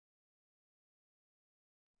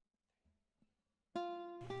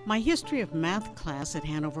My history of math class at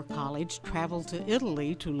Hanover College traveled to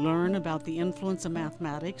Italy to learn about the influence of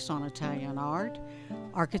mathematics on Italian art,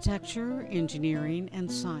 architecture, engineering,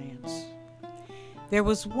 and science. There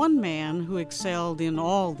was one man who excelled in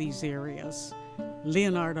all these areas,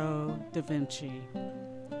 Leonardo da Vinci.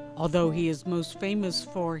 Although he is most famous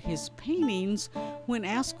for his paintings, when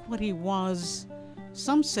asked what he was,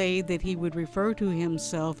 some say that he would refer to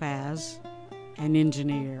himself as an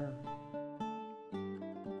engineer.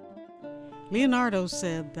 Leonardo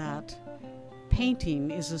said that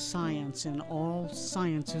painting is a science and all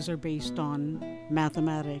sciences are based on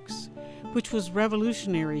mathematics, which was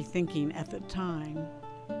revolutionary thinking at the time.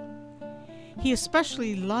 He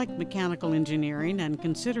especially liked mechanical engineering and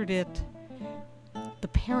considered it the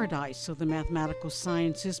paradise of the mathematical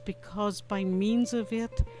sciences because by means of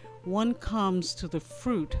it, one comes to the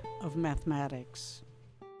fruit of mathematics.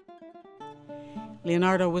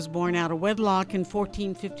 Leonardo was born out of wedlock in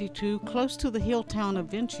 1452, close to the hill town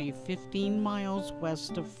of Vinci, 15 miles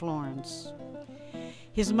west of Florence.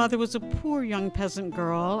 His mother was a poor young peasant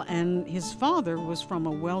girl, and his father was from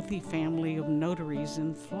a wealthy family of notaries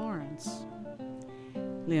in Florence.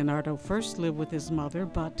 Leonardo first lived with his mother,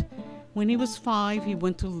 but when he was 5, he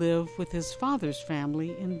went to live with his father's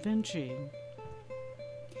family in Vinci.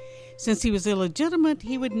 Since he was illegitimate,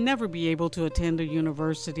 he would never be able to attend a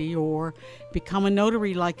university or become a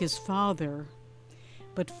notary like his father.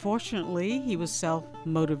 But fortunately, he was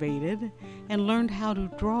self-motivated and learned how to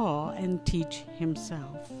draw and teach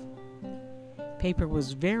himself. Paper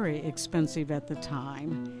was very expensive at the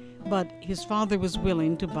time, but his father was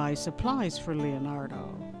willing to buy supplies for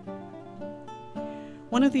Leonardo.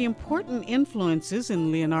 One of the important influences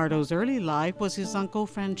in Leonardo's early life was his uncle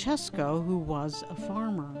Francesco, who was a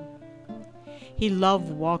farmer. He loved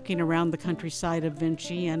walking around the countryside of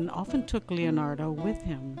Vinci and often took Leonardo with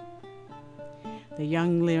him. The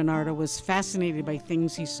young Leonardo was fascinated by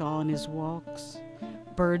things he saw in his walks: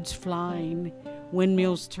 birds flying,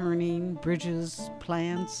 windmills turning, bridges,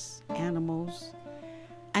 plants, animals,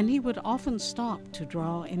 and he would often stop to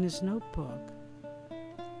draw in his notebook.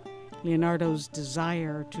 Leonardo's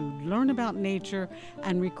desire to learn about nature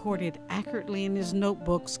and record it accurately in his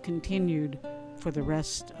notebooks continued for the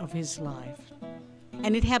rest of his life.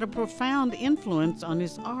 And it had a profound influence on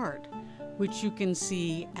his art, which you can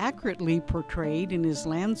see accurately portrayed in his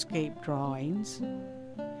landscape drawings,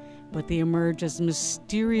 but they emerge as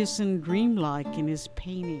mysterious and dreamlike in his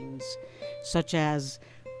paintings, such as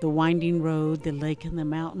the winding road, the lake and the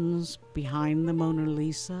mountains behind the Mona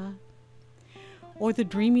Lisa, or the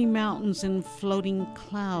dreamy mountains and floating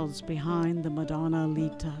clouds behind the Madonna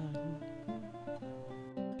Lita.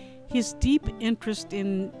 His deep interest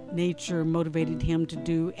in nature motivated him to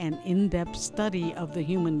do an in-depth study of the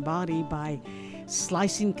human body by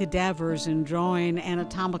slicing cadavers and drawing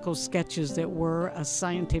anatomical sketches that were a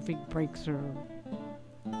scientific breakthrough.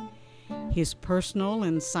 His personal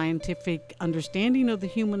and scientific understanding of the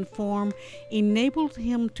human form enabled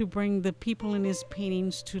him to bring the people in his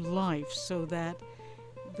paintings to life so that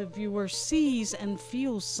the viewer sees and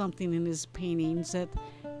feels something in his paintings that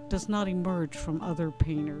does not emerge from other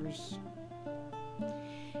painters.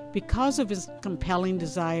 Because of his compelling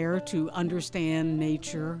desire to understand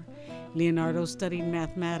nature, Leonardo studied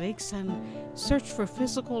mathematics and searched for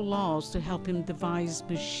physical laws to help him devise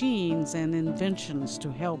machines and inventions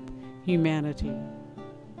to help humanity.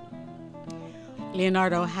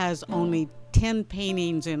 Leonardo has only 10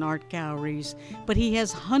 paintings in art galleries, but he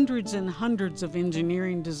has hundreds and hundreds of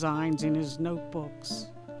engineering designs in his notebooks.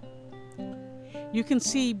 You can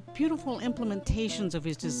see beautiful implementations of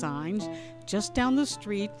his designs just down the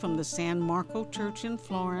street from the San Marco Church in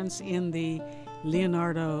Florence in the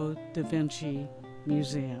Leonardo da Vinci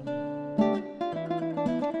Museum.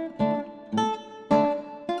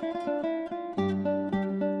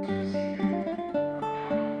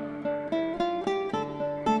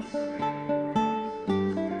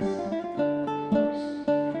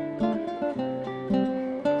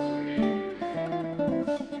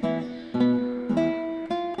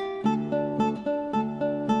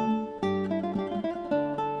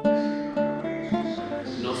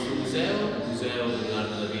 Il Museo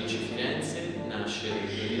Leonardo da Vinci Firenze nasce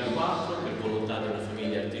nel 2004 per volontà di una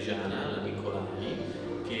famiglia artigiana, la Nicolai,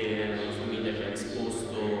 che è una famiglia che ha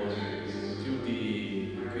esposto in più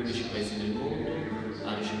di 15 paesi del mondo,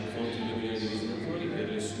 ha ricevuto oltre 2 milioni di visitatori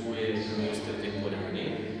per le sue mostre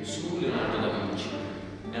temporanee su Leonardo da Vinci.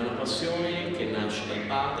 È una passione che nasce dal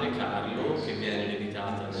padre Carlo, che viene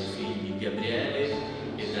ereditata dai figli Gabriele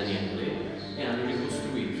e Daniele, e hanno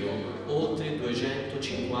ricostruito oltre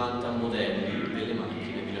 250 modelli delle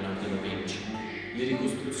macchine di Leonardo da Vinci. Le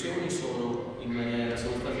ricostruzioni sono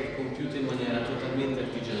state compiute in maniera totalmente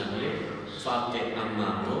artigianale, fatte a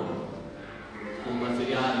mano, con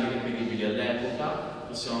materiali reperibili all'epoca.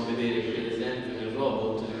 Possiamo vedere per esempio nel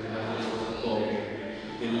robot, che vedremo tra poco,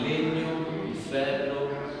 del legno, il ferro,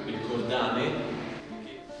 il cordame.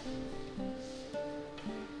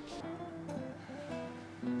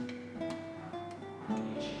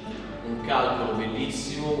 Un calcolo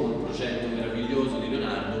bellissimo, un progetto meraviglioso di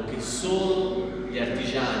Leonardo che solo gli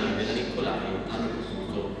artigiani della Nicolai hanno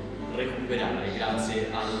potuto recuperare grazie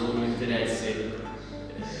al loro interesse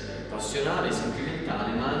passionale,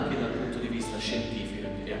 sentimentale, ma anche dal punto di vista scientifico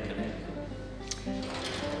e accademico.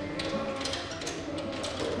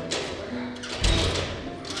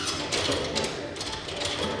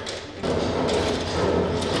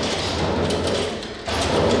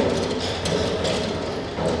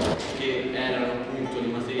 Che erano appunto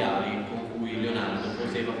i materiali con cui Leonardo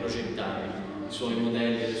poteva progettare i suoi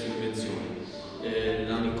modelli e le sue invenzioni.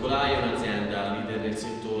 La Nicolai è un'azienda leader nel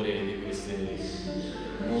settore di queste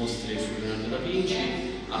mostre su Leonardo da Vinci,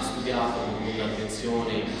 ha studiato con molta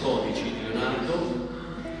attenzione i codici di Leonardo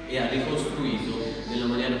e ha ricostruito nella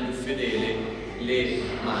maniera più fedele le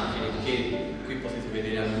macchine che qui potete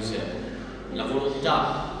vedere al museo. La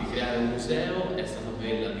volontà di creare un museo è stata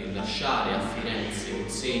quella di lasciare a Firenze un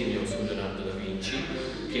segno su Leonardo da Vinci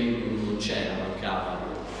che non c'era, mancava.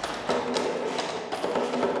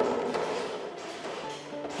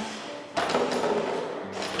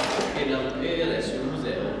 E adesso il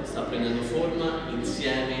museo sta prendendo forma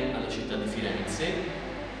insieme alla città di Firenze,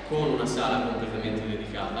 con una sala completamente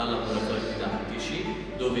dedicata a laboratori didattici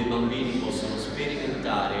dove i bambini possono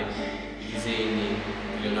sperimentare i disegni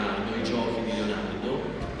di Leonardo, i giochi di Leonardo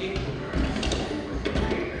e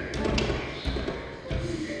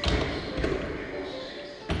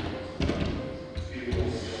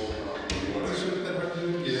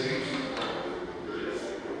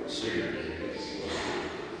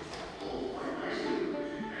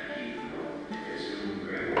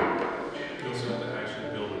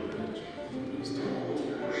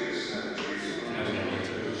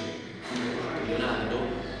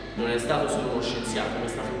non è stato solo uno scienziato, ma è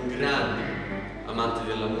stato un grande amante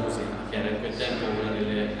della musica, che era in quel tempo una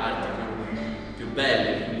delle arti più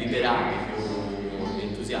belle, più liberali, più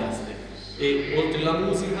entusiaste. E oltre alla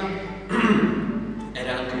musica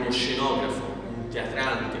era anche uno scenografo, un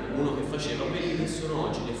teatrante, uno che faceva quelli che sono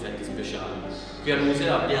oggi gli effetti speciali. Qui al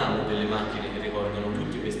museo abbiamo delle macchine che ricordano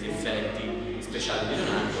tutti questi effetti speciali di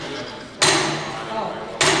Leonardo.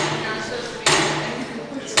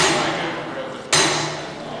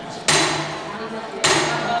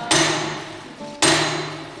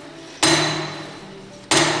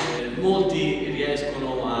 Molti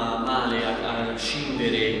riescono a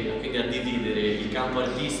scindere, quindi a dividere il campo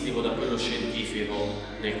artistico da quello scientifico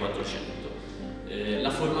nel 400. La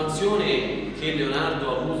formazione che Leonardo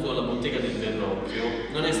ha avuto alla bottega del Verrocchio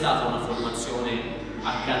non è stata una formazione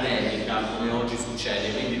accademica come oggi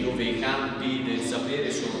succede, quindi dove i campi del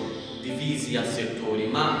sapere sono divisi a settori,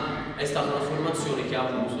 ma è stata una formazione che ha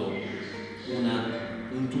avuto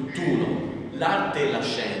un tutt'uno. L'arte e la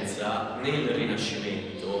scienza nel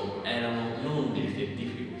Rinascimento erano non unite di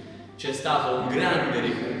più. C'è stato un grande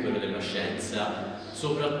recupero della scienza,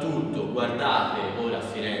 soprattutto guardate ora a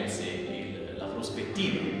Firenze la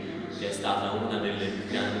prospettiva, che è stata una delle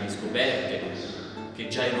grandi scoperte che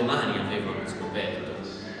già i romani avevano scoperto,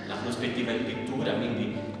 la prospettiva in pittura,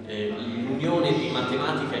 quindi l'unione di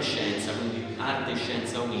matematica e scienza, quindi arte e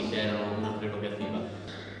scienza unite, erano una prerogativa.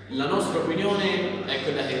 La nostra opinione è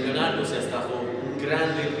quella che Leonardo sia stato un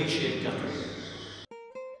grande ricercatore.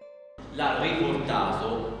 L'ha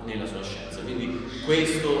riportato nella sua scienza, quindi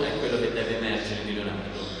questo è quello che deve emergere di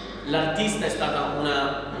Leonardo. L'artista è stata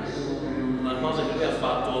una cosa che lui ha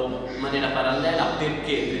fatto in maniera parallela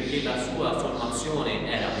perché la sua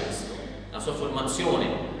formazione era questo. La sua formazione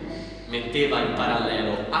metteva in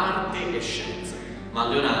parallelo arte e scienza. Ma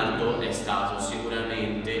Leonardo è stato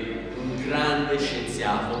sicuramente un grande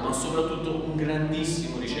scienziato, ma soprattutto un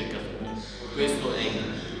grandissimo ricercatore. Questo è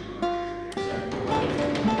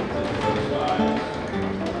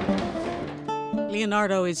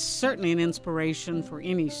Leonardo is certainly an inspiration for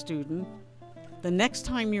any student. The next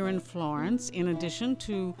time you're in Florence, in addition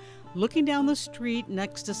to looking down the street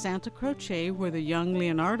next to Santa Croce, where the young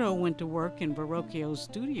Leonardo went to work in Verrocchio's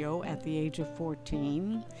studio at the age of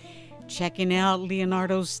 14, checking out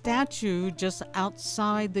Leonardo's statue just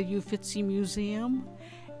outside the Uffizi Museum,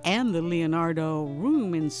 and the Leonardo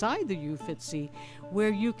room inside the Uffizi, where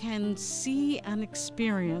you can see and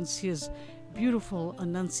experience his beautiful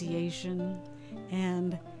Annunciation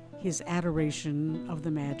and his adoration of the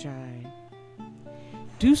Magi.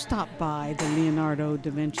 do stop by the Leonardo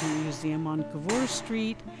da Vinci Museum on Cavour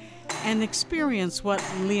Street and experience what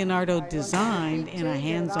Leonardo designed in a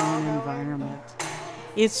hands-on environment.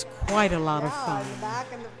 It's quite a lot of fun.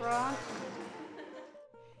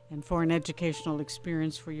 And for an educational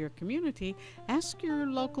experience for your community, ask your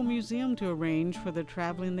local museum to arrange for the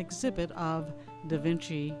traveling exhibit of Da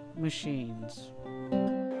Vinci machines.